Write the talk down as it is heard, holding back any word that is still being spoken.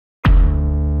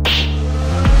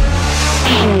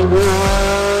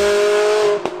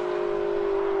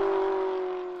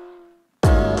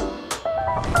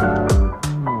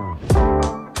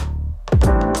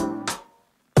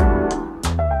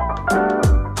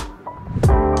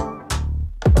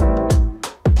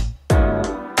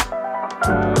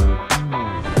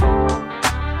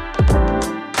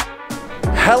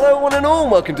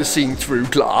and welcome to Seeing Through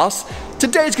Glass.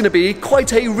 Today's going to be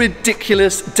quite a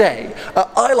ridiculous day.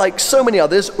 I, like so many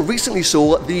others, recently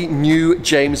saw the new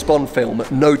James Bond film,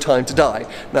 No Time to Die.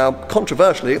 Now,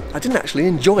 controversially, I didn't actually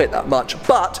enjoy it that much,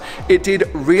 but it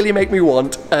did really make me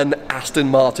want an Aston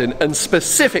Martin, and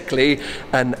specifically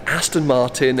an Aston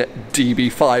Martin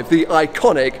DB5, the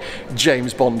iconic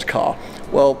James Bond car.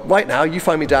 Well, right now you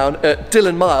find me down at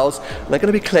Dillon Miles and I'm going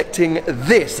to be collecting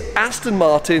this Aston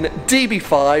Martin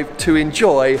DB5 to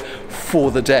enjoy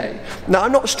for the day. Now,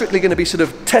 I'm not strictly going to be sort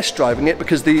of test driving it,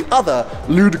 because the other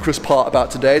ludicrous part about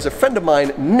today is a friend of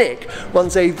mine, Nick,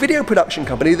 runs a video production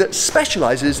company that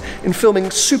specialises in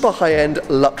filming super high-end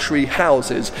luxury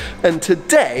houses. And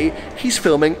today he's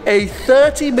filming a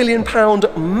 £30 million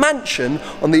mansion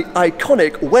on the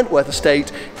iconic Wentworth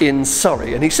Estate in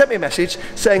Surrey. And he sent me a message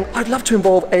saying, I'd love to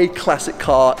involve a classic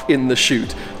car in the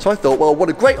shoot. So I thought, well, what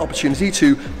a great opportunity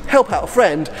to help out a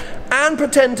friend and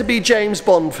pretend to be James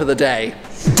Bond for the day.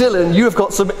 Dillon, you have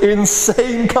got some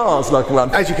insane cars looking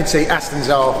around. As you can see,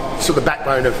 Astons are sort of the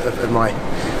backbone of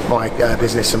my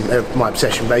business and my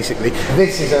obsession, basically.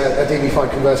 This is a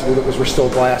DB5 convertible that was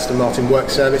restored by Aston Martin Work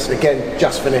Service. Again,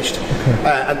 just finished.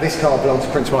 And this car belongs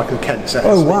to Prince Michael Kent. So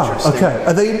oh wow! Okay.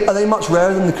 Are they much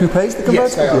rarer than the coupes? The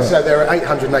yes, they are. Yeah. So there are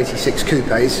 886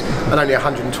 coupes and only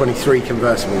 123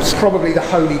 convertibles. Probably the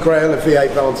holy grail of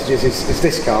V8 Vantages is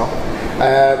this car.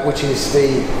 Which is I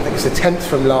think it's the 10th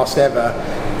from last ever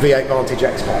V8 Vantage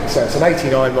X-Pack. So it's an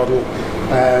 89 model,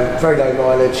 very low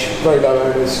mileage, very low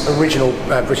owners, original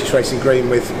British Racing Green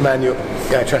with manual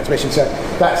transmission. So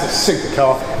that's a super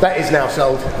car. That is now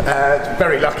sold.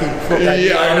 Very lucky.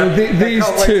 These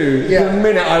two, the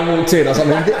minute I walked in, I was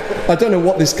like, I don't know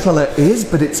what this colour is,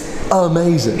 but it's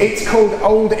amazing. It's called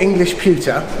Old English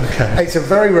Pewter. Okay. It's a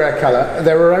very rare colour.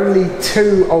 There are only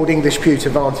 2 Old English Pewter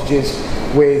Vantages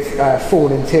with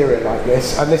fawn interior like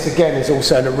this, and this again is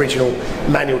also an original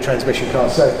manual transmission car.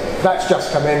 So that's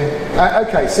just come in.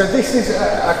 Okay, so this is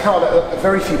a car that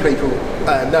very few people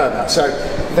know about. So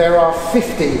there are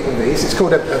 50 of these. It's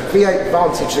called a V8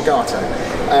 Vantage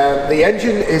Zagato. The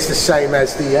engine is the same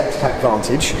as the X-Pack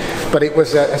Vantage, but it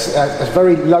was a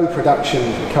very low production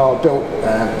car built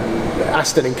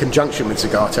Aston in conjunction with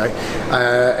Zagato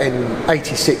in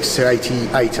 86 to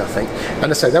 88, I think.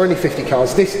 And I say there are only 50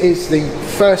 cars. This is the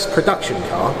first production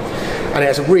car, and it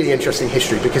has a really interesting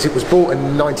history because it was bought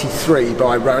in '93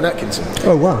 by Rowan Atkinson.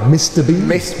 Oh wow, Mr. B.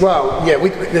 Well,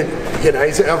 yeah,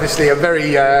 he's obviously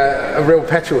a real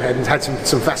petrol head and had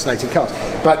some fascinating cars.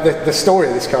 But the story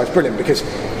of this car is brilliant because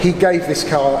he gave this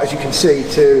car, as you can see,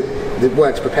 to the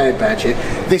Works Prepared badge here.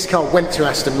 This car went to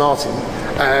Aston Martin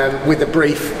with a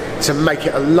brief to make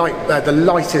it the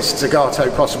lightest Zagato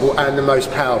possible and the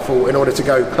most powerful in order to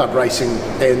go club racing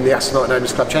in the Aston Martin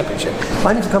Owners Club Championship.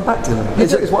 I need to come back to them.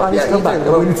 Is what I need to come back.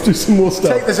 We need to do some more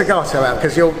stuff. Take the Zagato out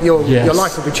because your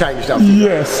life will be changed after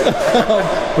yes.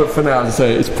 But for now, as I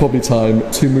say, it's probably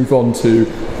time to move on to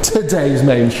today's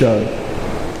main show.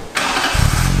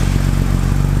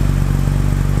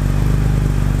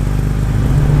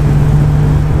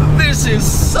 This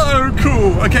is so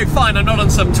cool. Okay, fine, I'm not on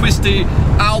some twisty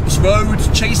Alps road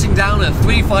chasing down a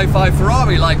 355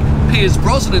 Ferrari like Pierce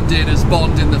Brosnan did as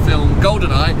Bond in the film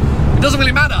GoldenEye. It doesn't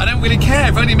really matter, I don't really care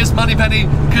if only Miss Moneypenny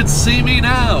could see me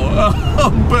now.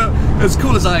 But as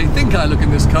cool as I think I look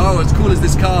in this car, or as cool as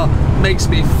this car makes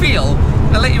me feel,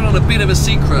 I'll let you in on a bit of a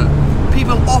secret.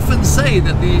 People often say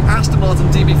that the Aston Martin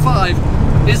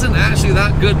DB5 isn't actually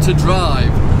that good to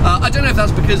drive. I don't know if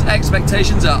that's because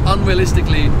expectations are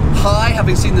unrealistically high,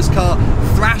 having seen this car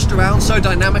thrashed around so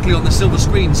dynamically on the silver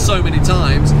screen so many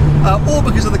times, or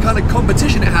because of the kind of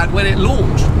competition it had when it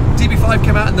launched. DB5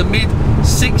 came out in the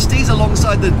mid-60s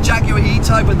alongside the Jaguar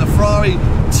E-Type and the Ferrari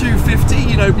 250,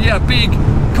 yeah, big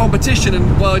competition,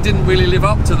 and well, it didn't really live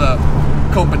up to the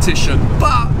competition.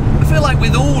 But I feel like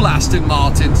with all Aston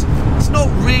Martins, it's not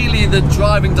really the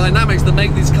driving dynamics that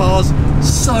make these cars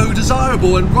so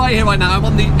desirable. And right here, right now, I'm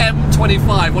on the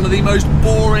M25, one of the most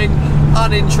boring,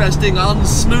 uninteresting,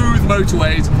 unsmooth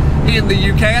motorways in the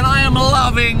UK, and I am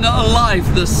loving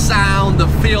life. The sound, the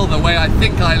feel, the way I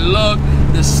think I look,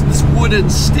 this wooden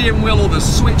steering wheel or the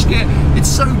switchgear, it's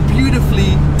so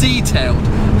beautifully detailed.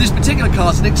 This particular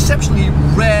car is an exceptionally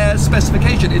rare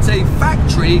specification. It's a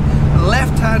factory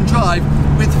left-hand drive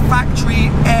with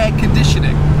factory air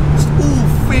conditioning. This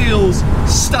all feels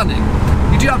stunning.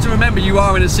 You do have to remember you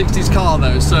are in a 60s car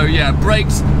though, so yeah,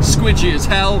 brakes squidgy as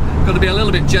hell. Got to be a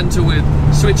little bit gentle with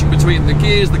switching between the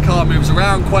gears. The car moves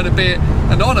around quite a bit,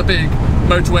 and on a big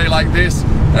motorway like this,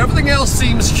 everything else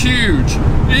seems huge.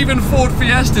 Even Ford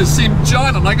Fiestas seem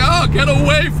giant. I'm like, oh, get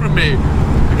away from me,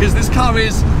 because this car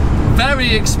is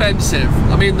very expensive.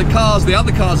 I mean, the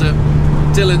other cars at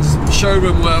Dylan's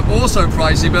showroom were also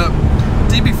pricey, but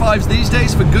DB5s these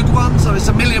days for good ones, so it's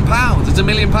 £1 million. It's £1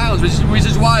 million, which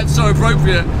is why it's so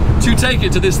appropriate to take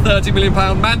it to this £30 million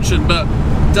mansion, but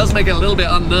it does make it a little bit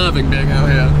unnerving being out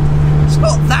here. It's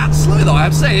not that slow though, I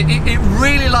have to say. It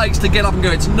really likes to get up and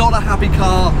go. It's not a happy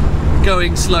car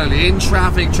going slowly. In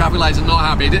traffic lights are not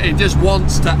happy. It just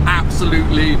wants to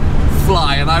absolutely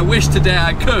fly, and I wish today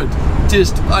I could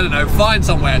just, I don't know, find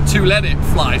somewhere to let it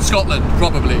fly. Scotland,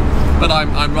 probably. But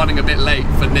I'm running a bit late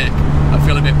for Nick. I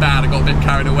feel a bit bad, I got a bit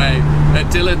carried away at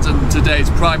Dylan's, and today's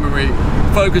primary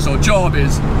focus or job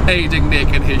is aiding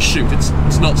Nick in his shoot.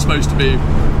 It's not supposed to be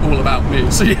all about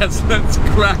me. So yes, let's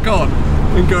crack on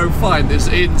and go find this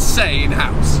insane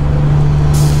house.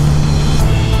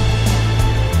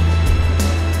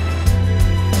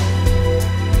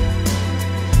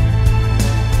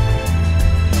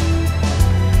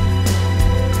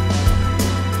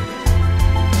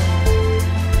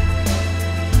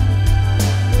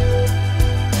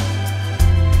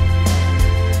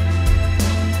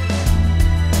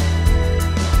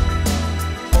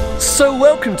 So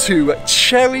welcome to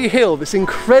Cherry Hill, this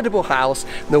incredible house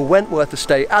in the Wentworth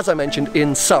Estate, as I mentioned,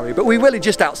 in Surrey, but we're really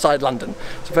just outside London.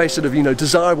 It's a very sort of, you know,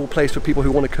 desirable place for people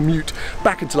who want to commute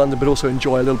back into London, but also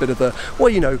enjoy a little bit of the, well,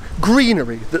 you know,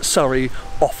 greenery that Surrey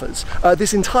offers.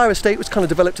 This entire estate was kind of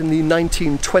developed in the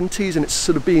 1920s, and it's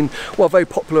sort of been, well, very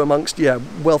popular amongst, yeah,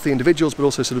 wealthy individuals, but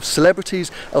also sort of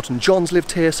celebrities. Elton John's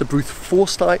lived here, Sir Bruce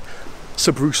Forsyth.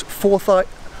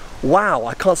 Wow,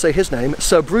 I can't say his name.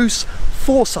 Sir Bruce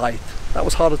Forsyth. That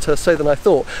was harder to say than I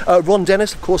thought. Ron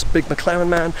Dennis, of course, big McLaren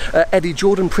man. Eddie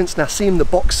Jordan, Prince Nassim, the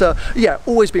boxer. Yeah,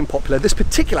 always been popular. This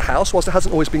particular house, whilst it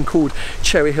hasn't always been called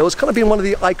Cherry Hill, has kind of been one of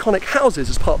the iconic houses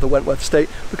as part of the Wentworth Estate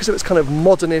because of its kind of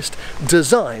modernist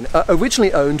design.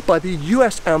 Originally owned by the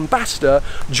US ambassador,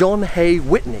 John Hay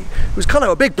Whitney, who was kind of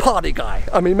a big party guy.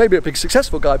 I mean, maybe a big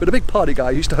successful guy, but a big party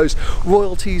guy. He used to host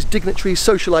royalties, dignitaries,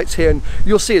 socialites here, and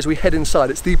you'll see as we head inside,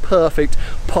 it's the perfect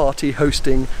party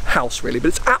hosting house, really. But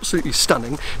it's absolutely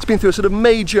stunning. It's been through a sort of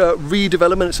major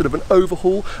redevelopment, it's sort of an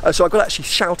overhaul, so I've got to actually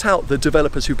shout out the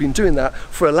developers who've been doing that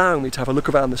for allowing me to have a look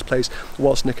around this place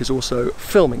whilst Nick is also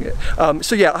filming it.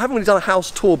 So yeah, I haven't really done a house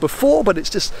tour before, but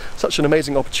it's just such an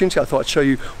amazing opportunity. I thought I'd show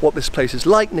you what this place is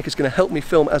like. Nick is going to help me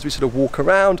film as we sort of walk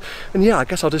around, and yeah, I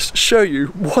guess I'll just show you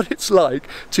what it's like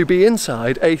to be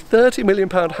inside a £30 million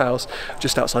house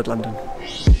just outside London.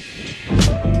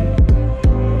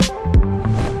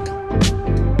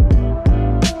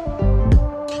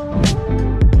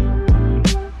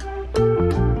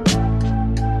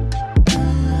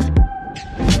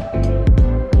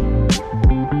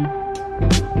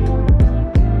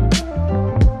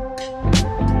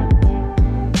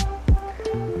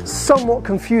 Somewhat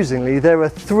confusingly, there are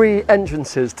 3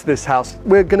 entrances to this house.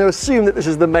 We're going to assume that this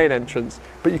is the main entrance,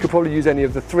 but you could probably use any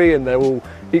of the 3 and they're all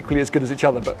equally as good as each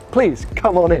other, but please,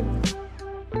 come on in.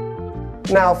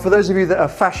 Now, for those of you that are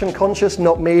fashion conscious,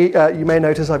 not me, you may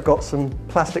notice I've got some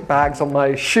plastic bags on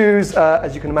my shoes.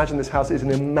 As you can imagine, this house is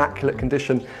in immaculate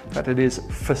condition. In fact, it is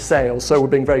for sale, so we're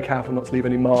being very careful not to leave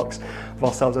any marks of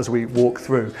ourselves as we walk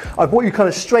through. I brought you kind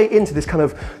of straight into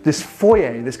this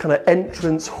foyer, this kind of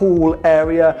entrance hall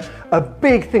area. A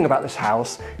big thing about this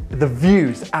house, the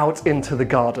views out into the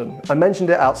garden. I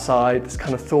mentioned it outside, this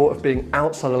kind of thought of being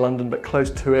outside of London but close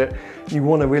to it. You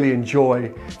want to really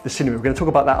enjoy the scenery. We're going to talk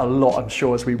about that a lot, I'm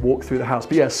sure, as we walk through the house.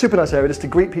 But yeah, super nice area just to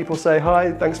greet people, say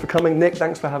hi, thanks for coming. Nick,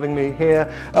 thanks for having me here.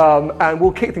 And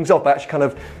we'll kick things off by actually kind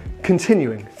of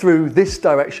continuing through this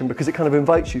direction because it kind of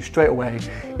invites you straight away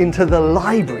into the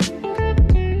library.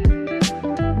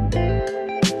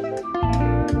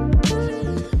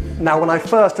 Now, when I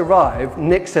first arrived,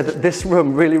 Nick said that this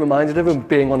room really reminded him of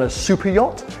being on a super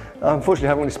yacht. Unfortunately, I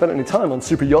haven't really spent any time on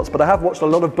super yachts, but I have watched a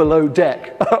lot of Below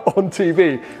Deck on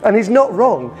TV, and he's not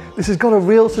wrong. This has got a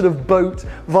real sort of boat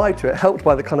vibe to it, helped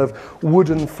by the kind of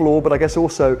wooden floor, but I guess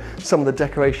also some of the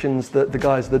decorations that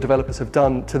the developers have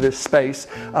done to this space.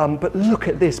 But look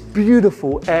at this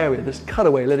beautiful area, this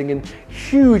cutaway, letting in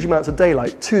huge amounts of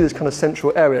daylight to this kind of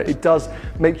central area. It does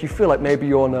make you feel like maybe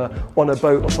you're on a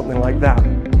boat or something like that.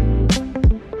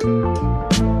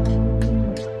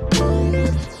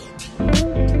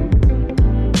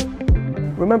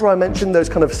 Remember I mentioned those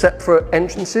kind of separate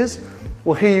entrances?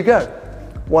 Well, here you go.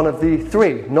 One of the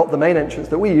 3, not the main entrance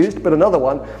that we used, but another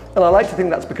one. And I like to think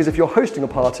that's because if you're hosting a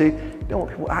party, you don't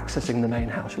want people accessing the main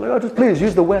house. You're like, oh, just please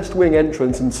use the west wing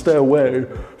entrance and stay away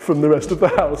from the rest of the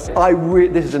house.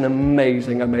 This is an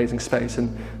amazing, amazing space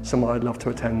and somewhere I'd love to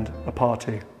attend a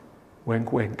party.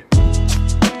 Wink, wink.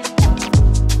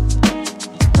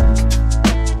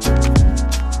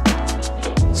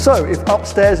 So if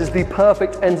upstairs is the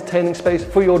perfect entertaining space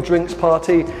for your drinks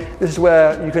party, this is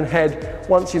where you can head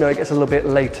once it gets a little bit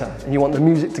later and you want the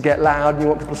music to get loud and you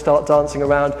want people to start dancing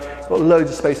around. You've got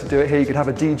loads of space to do it here. You could have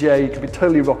a DJ, you could be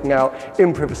totally rocking out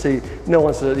in privacy. No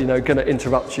one's going to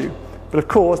interrupt you. But of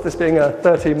course, this being a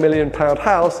 £30 million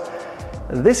house,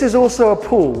 this is also a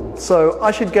pool. So I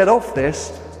should get off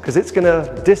this because it's going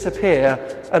to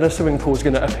disappear and a swimming pool is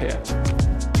going to appear.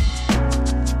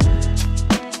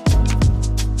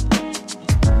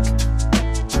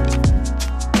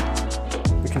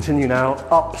 Continue now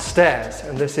upstairs,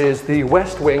 and this is the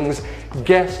West Wing's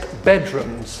guest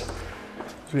bedrooms.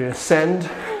 As we ascend,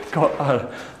 got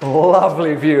a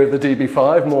lovely view of the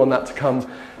DB5, more on that to come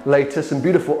later. Some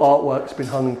beautiful artwork's been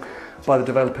hung by the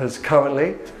developers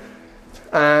currently.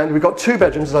 And we've got two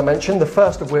bedrooms, as I mentioned, the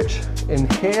first of which in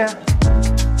here.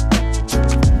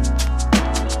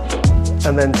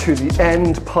 And then to the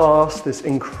end past this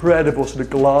incredible sort of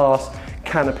glass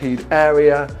canopied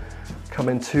area, come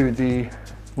into the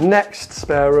next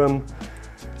spare room.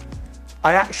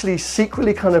 I actually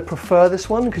secretly kind of prefer this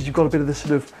one because you've got a bit of this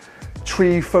sort of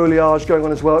tree foliage going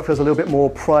on as well. It feels a little bit more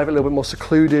private, a little bit more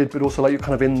secluded, but also like you're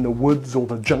kind of in the woods or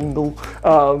the jungle.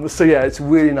 So yeah, it's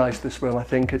really nice, this room. I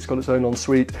think it's got its own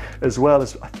ensuite as well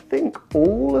as I think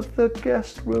all of the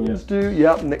guest rooms do.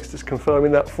 Yep, Nick's just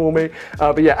confirming that for me.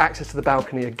 But yeah, access to the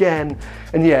balcony again.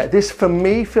 And yeah, this for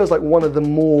me feels like one of the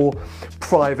more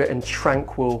private and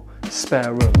tranquil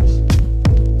spare rooms.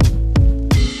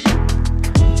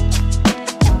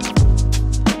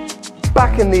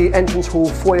 Back in the entrance hall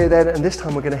foyer then, and this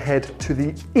time we're going to head to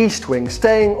the east wing,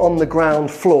 staying on the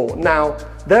ground floor. Now,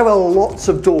 there are lots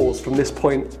of doors from this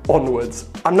point onwards.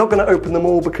 I'm not going to open them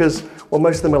all because, well,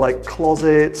 most of them are like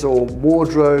closets or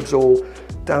wardrobes or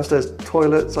downstairs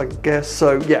toilets, I guess.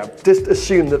 So yeah, just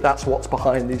assume that that's what's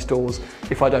behind these doors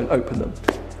if I don't open them.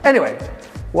 Anyway,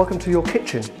 welcome to your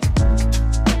kitchen.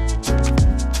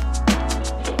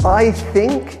 I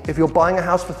think if you're buying a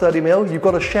house for 30 mil, you've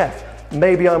got a chef.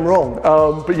 Maybe I'm wrong,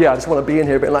 but yeah, I just want to be in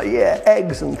here a bit like, yeah,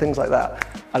 eggs and things like that.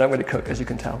 I don't really cook, as you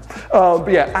can tell.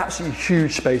 But yeah, absolutely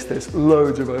huge space this.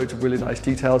 Loads of really nice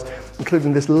details,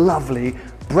 including this lovely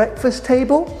breakfast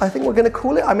table, I think we're going to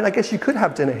call it. I mean, I guess you could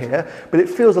have dinner here, but it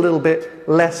feels a little bit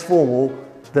less formal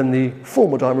than the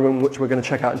formal dining room, which we're going to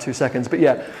check out in 2 seconds. But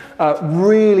yeah,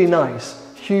 really nice.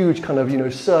 Huge kind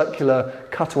of, circular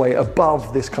cutaway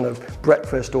above this kind of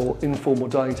breakfast or informal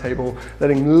dining table,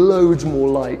 letting loads more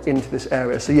light into this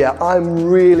area. So yeah, I'm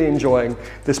really enjoying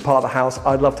this part of the house.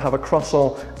 I'd love to have a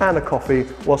croissant and a coffee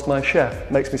whilst my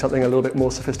chef makes me something a little bit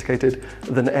more sophisticated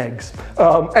than eggs.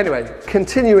 Anyway,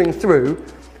 continuing through,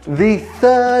 the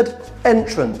third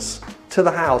entrance to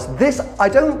the house. This, I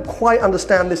don't quite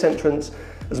understand this entrance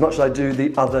as much as I do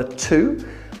the other two.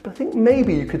 But I think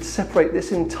maybe you could separate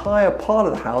this entire part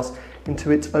of the house into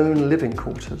its own living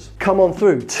quarters. Come on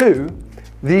through to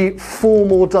the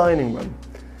formal dining room.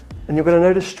 And you're going to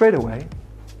notice straight away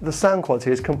the sound quality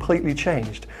has completely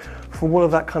changed. From all of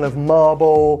that kind of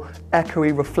marble,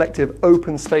 echoey, reflective,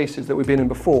 open spaces that we've been in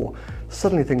before,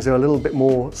 suddenly things are a little bit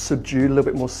more subdued, a little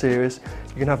bit more serious.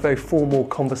 You can have very formal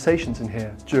conversations in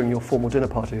here during your formal dinner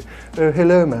party. Oh,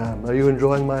 hello ma'am, are you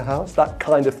enjoying my house? That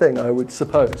kind of thing, I would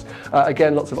suppose.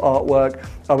 Again, lots of artwork.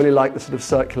 I really like the sort of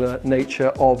circular nature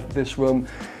of this room.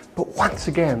 But once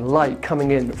again, light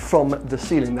coming in from the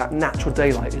ceiling, that natural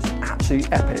daylight is absolutely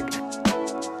epic.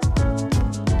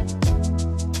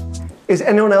 Is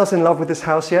anyone else in love with this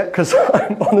house yet? Because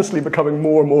I'm honestly becoming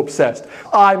more and more obsessed.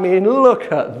 I mean,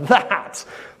 look at that!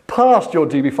 Past your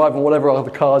DB5 and whatever other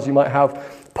cars you might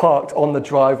have parked on the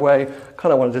driveway.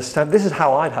 Kind of want to just stand. This is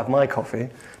how I'd have my coffee.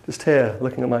 Just here,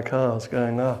 looking at my cars,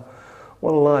 going, oh,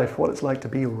 what a life, what it's like to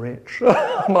be rich.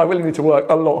 I really need to work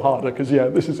a lot harder because, yeah,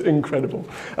 this is incredible.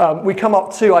 We come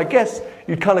up to, I guess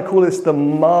you'd kind of call this the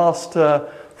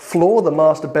master floor, the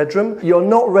master bedroom. You're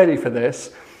not ready for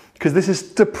this, because this is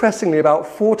depressingly about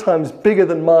 4 times bigger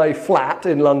than my flat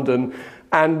in London,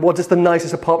 and what is the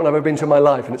nicest apartment I've ever been to in my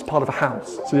life, and it's part of a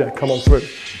house. So yeah, come on through.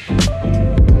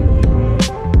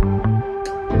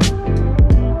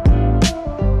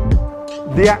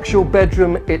 The actual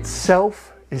bedroom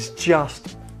itself is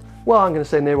just, well, I'm going to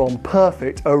say near on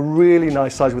perfect. A really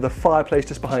nice size with a fireplace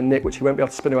just behind Nick, which he won't be able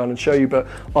to spin around and show you, but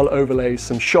I'll overlay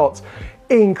some shots.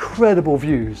 incredible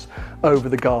views over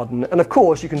the garden. And of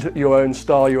course you can do your own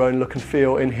style, your own look and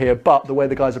feel in here, but the way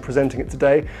the guys are presenting it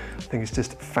today, I think it's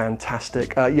just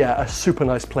fantastic. Yeah, a super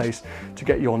nice place to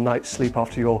get your night's sleep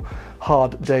after your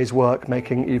hard day's work,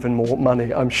 making even more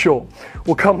money, I'm sure.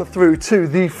 We'll come through to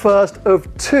the first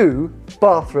of 2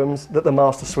 bathrooms that the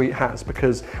master suite has,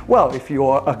 because, well, if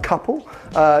you're a couple,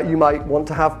 you might want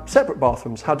to have separate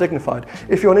bathrooms. How dignified.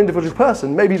 If you're an individual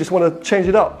person, maybe you just want to change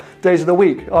it up days of the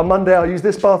week. On Monday I'll use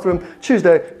this bathroom,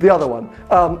 Tuesday the other one.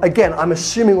 Again, I'm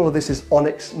assuming all of this is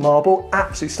onyx marble,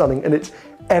 absolutely stunning, and it's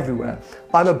everywhere.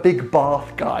 I'm a big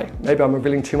bath guy. Maybe I'm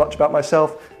revealing too much about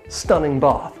myself. Stunning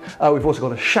bath. We've also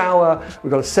got a shower,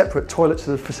 we've got a separate toilet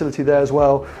to the facility there as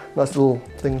well. Nice little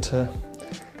thing to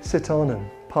sit on and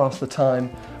pass the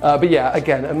time. But yeah,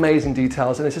 again, amazing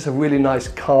details, and it's just a really nice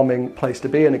calming place to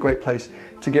be and a great place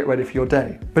to get ready for your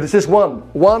day. But it's just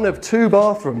one of 2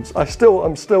 bathrooms.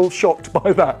 I'm still shocked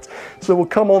by that. So we'll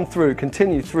come on through,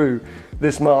 continue through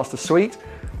this master suite.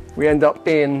 We end up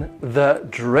in the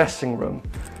dressing room.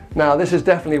 Now, this is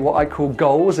definitely what I call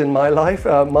goals in my life.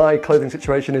 My clothing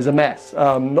situation is a mess.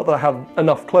 Not that I have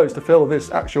enough clothes to fill this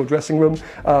actual dressing room,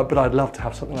 but I'd love to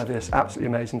have something like this.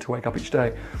 Absolutely amazing to wake up each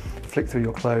day, flick through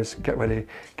your clothes, get ready,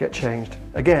 get changed.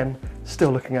 Again,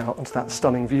 still looking out onto that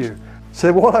stunning view.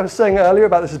 So what I was saying earlier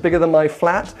about this is bigger than my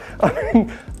flat, I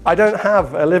mean, I don't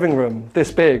have a living room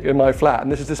this big in my flat, and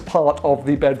this is just part of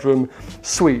the bedroom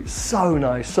suite. So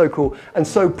nice, so cool, and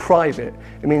so private.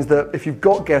 It means that if you've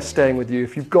got guests staying with you,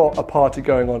 if you've got a party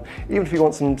going on, even if you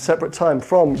want some separate time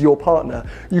from your partner,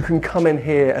 you can come in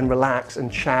here and relax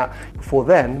and chat before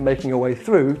then making your way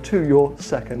through to your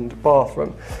second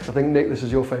bathroom. I think, Nick, this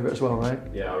is your favourite as well, right?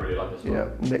 Yeah, I really like this one.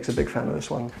 Yeah, Nick's a big fan of this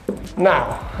one.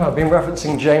 Now, I've been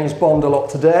referencing James Bond a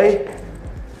lot today,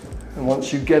 and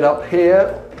once you get up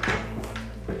here,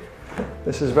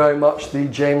 this is very much the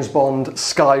James Bond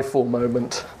Skyfall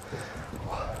moment,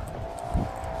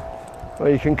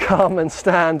 where you can come and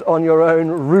stand on your own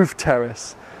roof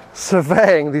terrace,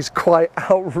 surveying these quite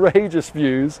outrageous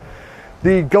views.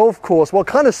 The golf course, well,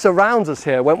 kind of surrounds us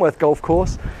here, Wentworth Golf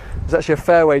Course. There's actually a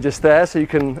fairway just there, so you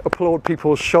can applaud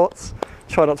people's shots,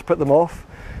 try not to put them off.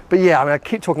 But yeah, I mean, I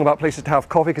keep talking about places to have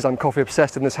coffee because I'm coffee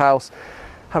obsessed in this house.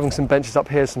 Having some benches up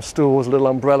here, some stools, a little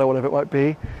umbrella, whatever it might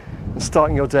be, and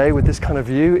starting your day with this kind of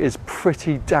view is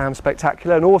pretty damn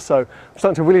spectacular. And also, I'm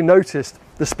starting to really notice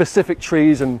the specific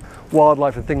trees and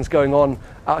wildlife and things going on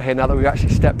out here now that we've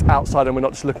actually stepped outside and we're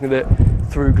not just looking at it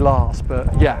through glass.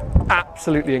 But yeah,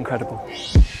 absolutely incredible.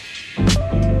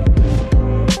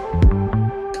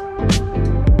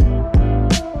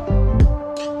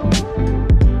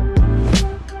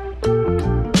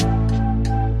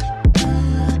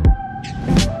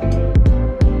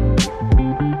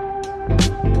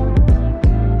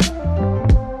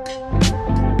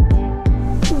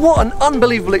 What an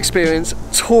unbelievable experience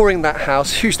touring that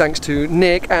house. Huge thanks to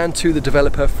Nick and to the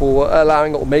developer for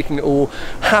allowing it or making it all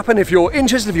happen. If you're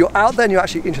interested, if you're out there and you're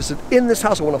actually interested in this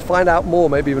house or want to find out more,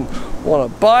 maybe even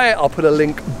want to buy it, I'll put a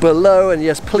link below. And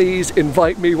yes, please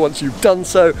invite me once you've done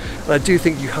so. And I do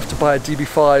think you have to buy a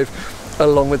DB5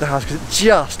 along with the house because it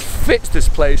just fits this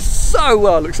place so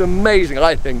well. It looks amazing,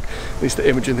 I think, at least the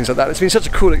imagery and things like that. It's been such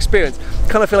a cool experience.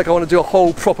 Kind of feel like I want to do a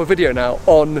whole proper video now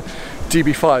on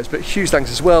DB5s, but huge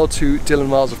thanks as well to Dylan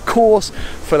Miles, of course,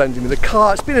 for lending me the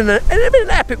car. It's been an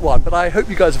epic one, but I hope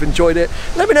you guys have enjoyed it.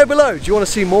 Let me know below, do you want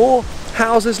to see more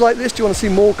houses like this? Do you want to see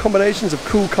more combinations of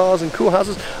cool cars and cool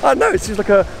houses? I don't know, it seems like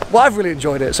well, I've really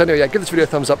enjoyed it. So anyway, yeah, give this video a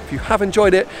thumbs up if you have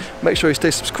enjoyed it. Make sure you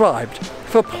stay subscribed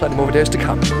for plenty more videos to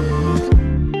come.